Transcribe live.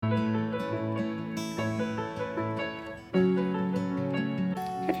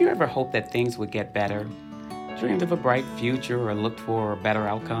you ever hoped that things would get better? Dreamed of a bright future or looked for a better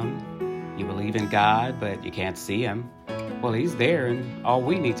outcome? You believe in God, but you can't see Him. Well, He's there, and all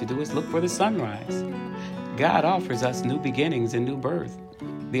we need to do is look for the sunrise. God offers us new beginnings and new birth,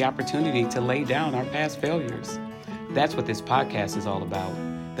 the opportunity to lay down our past failures. That's what this podcast is all about,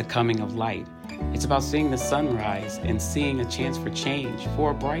 the coming of light. It's about seeing the sunrise and seeing a chance for change,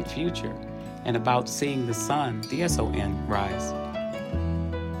 for a bright future, and about seeing the sun, the S-O-N, rise.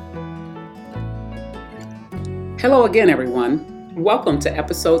 Hello again, everyone. Welcome to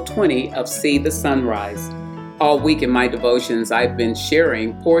episode 20 of See the Sunrise. All week in my devotions, I've been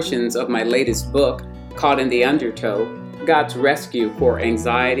sharing portions of my latest book, Caught in the Undertow, God's Rescue for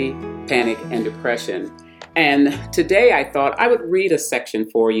Anxiety, Panic, and Depression. And today I thought I would read a section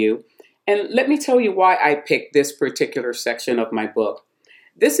for you. And let me tell you why I picked this particular section of my book.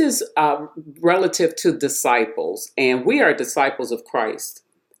 This is relative to disciples, and we are disciples of Christ.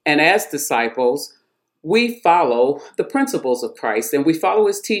 And as disciples, we follow the principles of Christ and we follow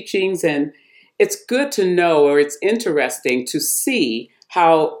His teachings. And it's good to know, or it's interesting to see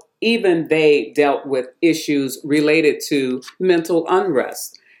how even they dealt with issues related to mental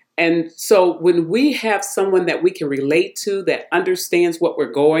unrest. And so when we have someone that we can relate to that understands what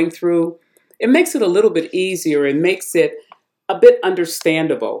we're going through, it makes it a little bit easier and makes it a bit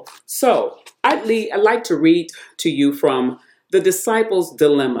understandable. So I'd like to read to you from The Disciples'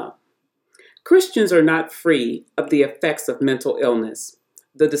 Dilemma. Christians are not free of the effects of mental illness.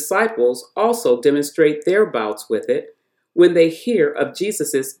 The disciples also demonstrate their bouts with it when they hear of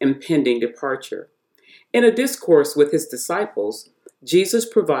Jesus' impending departure. In a discourse with His disciples, Jesus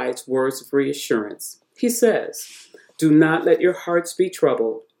provides words of reassurance. He says, "Do not let your hearts be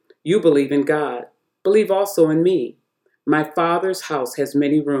troubled. You believe in God. Believe also in me. My Father's house has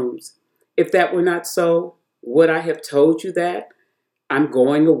many rooms. If that were not so, would I have told you that? I'm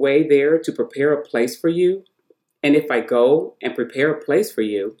going away there to prepare a place for you. And if I go and prepare a place for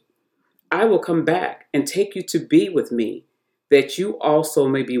you, I will come back and take you to be with me, that you also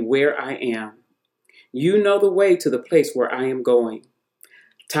may be where I am. You know the way to the place where I am going."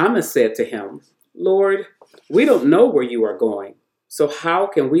 Thomas said to Him, "Lord, we don't know where you are going, so how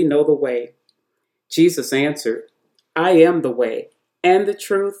can we know the way?" Jesus answered, "I am the way and the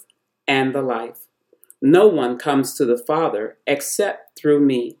truth and the life. No one comes to the Father except through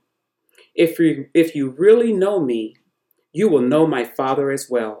me. If you really know me, you will know my Father as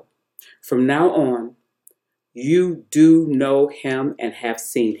well. From now on, you do know Him and have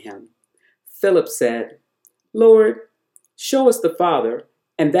seen Him." Philip said, "Lord, show us the Father,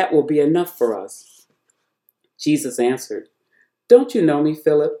 and that will be enough for us." Jesus answered, "Don't you know me,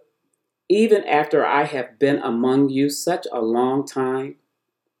 Philip, even after I have been among you such a long time?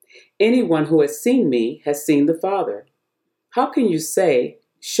 Anyone who has seen me has seen the Father. How can you say,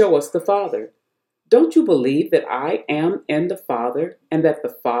 'Show us the Father'? Don't you believe that I am in the Father and that the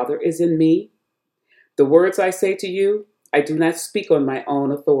Father is in me? The words I say to you, I do not speak on my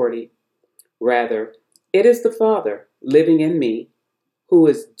own authority. Rather, it is the Father living in me who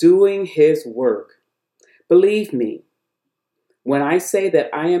is doing His work. Believe me, when I say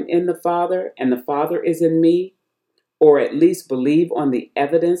that I am in the Father and the Father is in me, or at least believe on the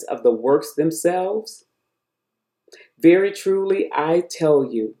evidence of the works themselves. Very truly, I tell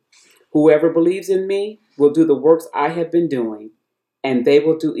you, whoever believes in me will do the works I have been doing, and they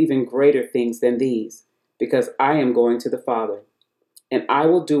will do even greater things than these, because I am going to the Father. And I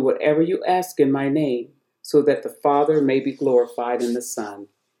will do whatever you ask in my name, so that the Father may be glorified in the Son.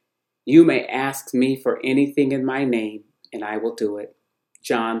 You may ask me for anything in my name, and I will do it."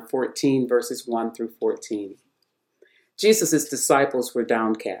 John 14, verses 1 through 14. Jesus' disciples were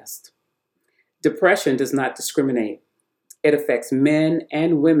downcast. Depression does not discriminate. It affects men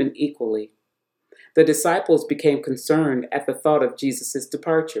and women equally. The disciples became concerned at the thought of Jesus'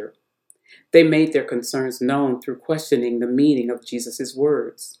 departure. They made their concerns known through questioning the meaning of Jesus'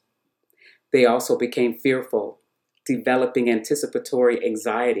 words. They also became fearful, developing anticipatory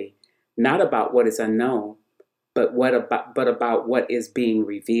anxiety, not about what is unknown, but about what is being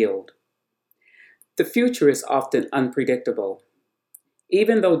revealed. The future is often unpredictable.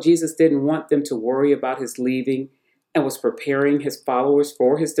 Even though Jesus didn't want them to worry about His leaving and was preparing His followers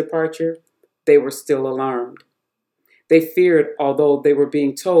for His departure, they were still alarmed. They feared, although they were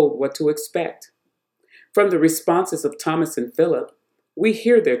being told what to expect. From the responses of Thomas and Philip, we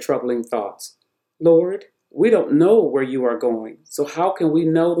hear their troubling thoughts. "Lord, we don't know where you are going, so how can we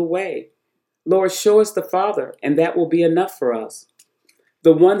know the way? Lord, show us the Father, and that will be enough for us."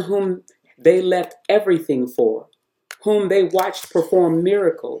 The one whom they left everything for, whom they watched perform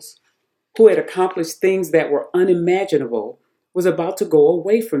miracles, who had accomplished things that were unimaginable, was about to go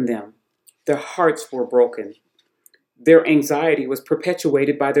away from them. Their hearts were broken. Their anxiety was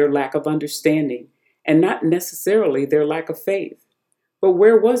perpetuated by their lack of understanding and not necessarily their lack of faith. But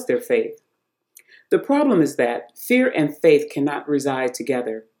where was their faith? The problem is that fear and faith cannot reside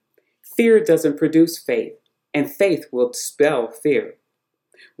together. Fear doesn't produce faith, and faith will dispel fear.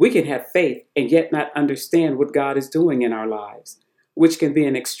 We can have faith and yet not understand what God is doing in our lives, which can be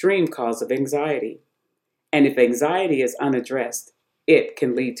an extreme cause of anxiety. And if anxiety is unaddressed, it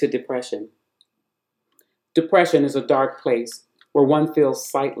can lead to depression. Depression is a dark place where one feels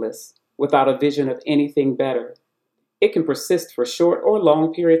sightless, without a vision of anything better. It can persist for short or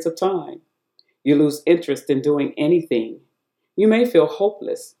long periods of time. You lose interest in doing anything. You may feel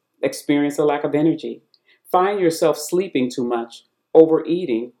hopeless, experience a lack of energy, find yourself sleeping too much,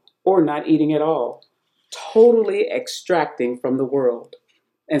 overeating, or not eating at all, totally extracting from the world.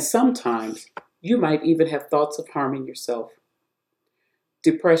 And sometimes you might even have thoughts of harming yourself.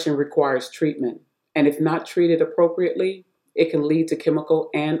 Depression requires treatment, and if not treated appropriately, it can lead to chemical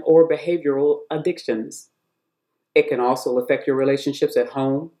and or behavioral addictions. It can also affect your relationships at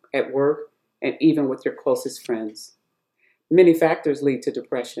home, at work, and even with your closest friends. Many factors lead to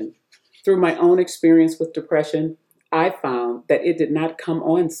depression. Through my own experience with depression, I found that it did not come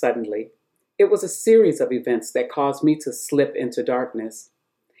on suddenly. It was a series of events that caused me to slip into darkness.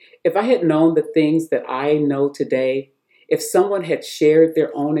 If I had known the things that I know today, if someone had shared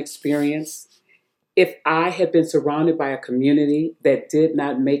their own experience, if I had been surrounded by a community that did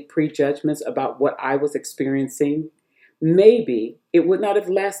not make prejudgments about what I was experiencing, maybe it would not have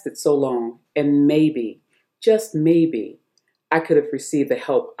lasted so long, and maybe, just maybe, I could have received the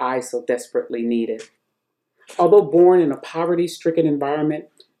help I so desperately needed. Although born in a poverty-stricken environment,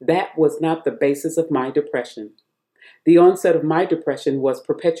 that was not the basis of my depression. The onset of my depression was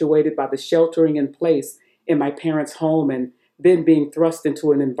perpetuated by the sheltering in place in my parents' home and then being thrust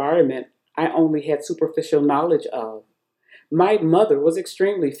into an environment I only had superficial knowledge of. My mother was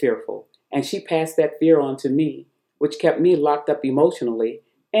extremely fearful, and she passed that fear on to me, which kept me locked up emotionally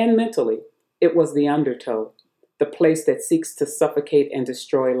and mentally. It was the undertow, the place that seeks to suffocate and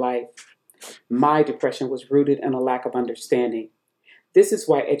destroy life. My depression was rooted in a lack of understanding. This is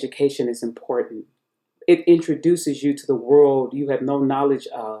why education is important. It introduces you to the world you have no knowledge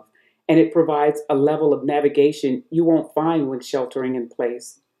of, and it provides a level of navigation you won't find when sheltering in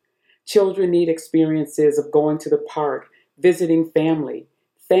place. Children need experiences of going to the park, visiting family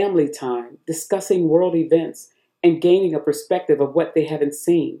time, discussing world events, and gaining a perspective of what they haven't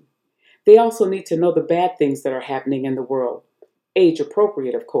seen. They also need to know the bad things that are happening in the world, age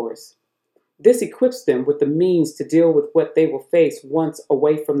appropriate, of course. This equips them with the means to deal with what they will face once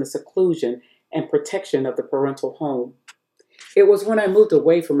away from the seclusion and protection of the parental home. It was when I moved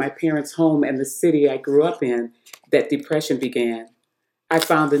away from my parents' home and the city I grew up in that depression began. I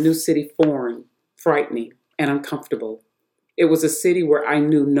found the new city foreign, frightening, and uncomfortable. It was a city where I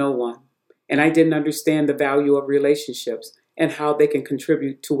knew no one, and I didn't understand the value of relationships and how they can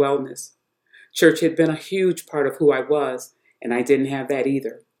contribute to wellness. Church had been a huge part of who I was, and I didn't have that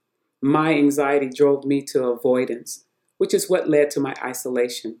either. My anxiety drove me to avoidance, which is what led to my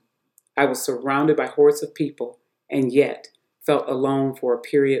isolation. I was surrounded by hordes of people, and yet felt alone for a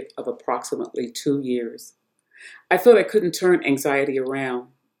period of approximately 2 years. I felt I couldn't turn anxiety around,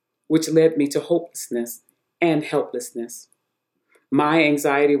 which led me to hopelessness and helplessness. My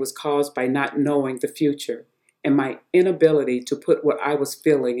anxiety was caused by not knowing the future and my inability to put what I was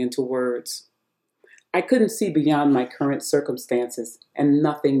feeling into words. I couldn't see beyond my current circumstances, and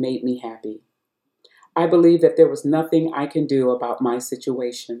nothing made me happy. I believed that there was nothing I can do about my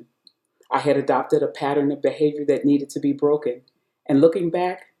situation. I had adopted a pattern of behavior that needed to be broken, and looking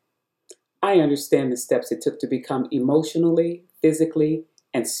back, I understand the steps it took to become emotionally, physically,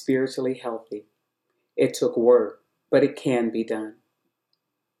 and spiritually healthy. It took work, but it can be done.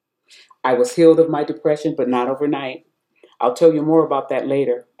 I was healed of my depression, but not overnight. I'll tell you more about that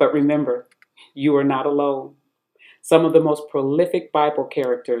later, but remember, you are not alone. Some of the most prolific Bible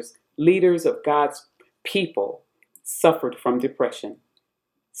characters, leaders of God's people, suffered from depression,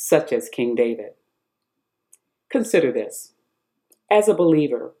 such as King David. Consider this. As a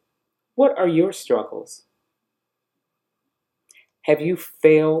believer, what are your struggles? Have you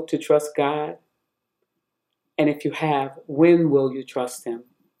failed to trust God? And if you have, when will you trust Him?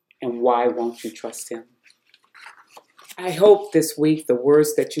 And why won't you trust Him? I hope this week the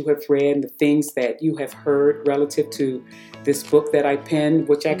words that you have read and the things that you have heard relative to this book that I penned,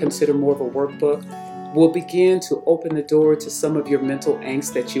 which I consider more of a workbook, will begin to open the door to some of your mental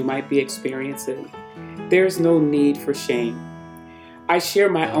angst that you might be experiencing. There's no need for shame. I share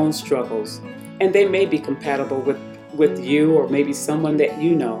my own struggles, and they may be compatible with with you or maybe someone that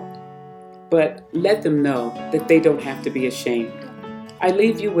you know, but let them know that they don't have to be ashamed. I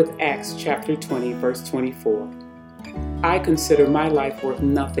leave you with Acts chapter 20, verse 24. I consider my life worth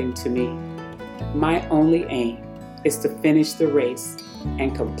nothing to me. My only aim is to finish the race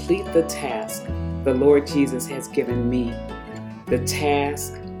and complete the task the Lord Jesus has given me, the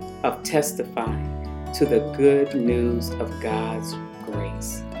task of testifying to the good news of God's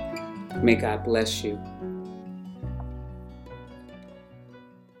grace. May God bless you.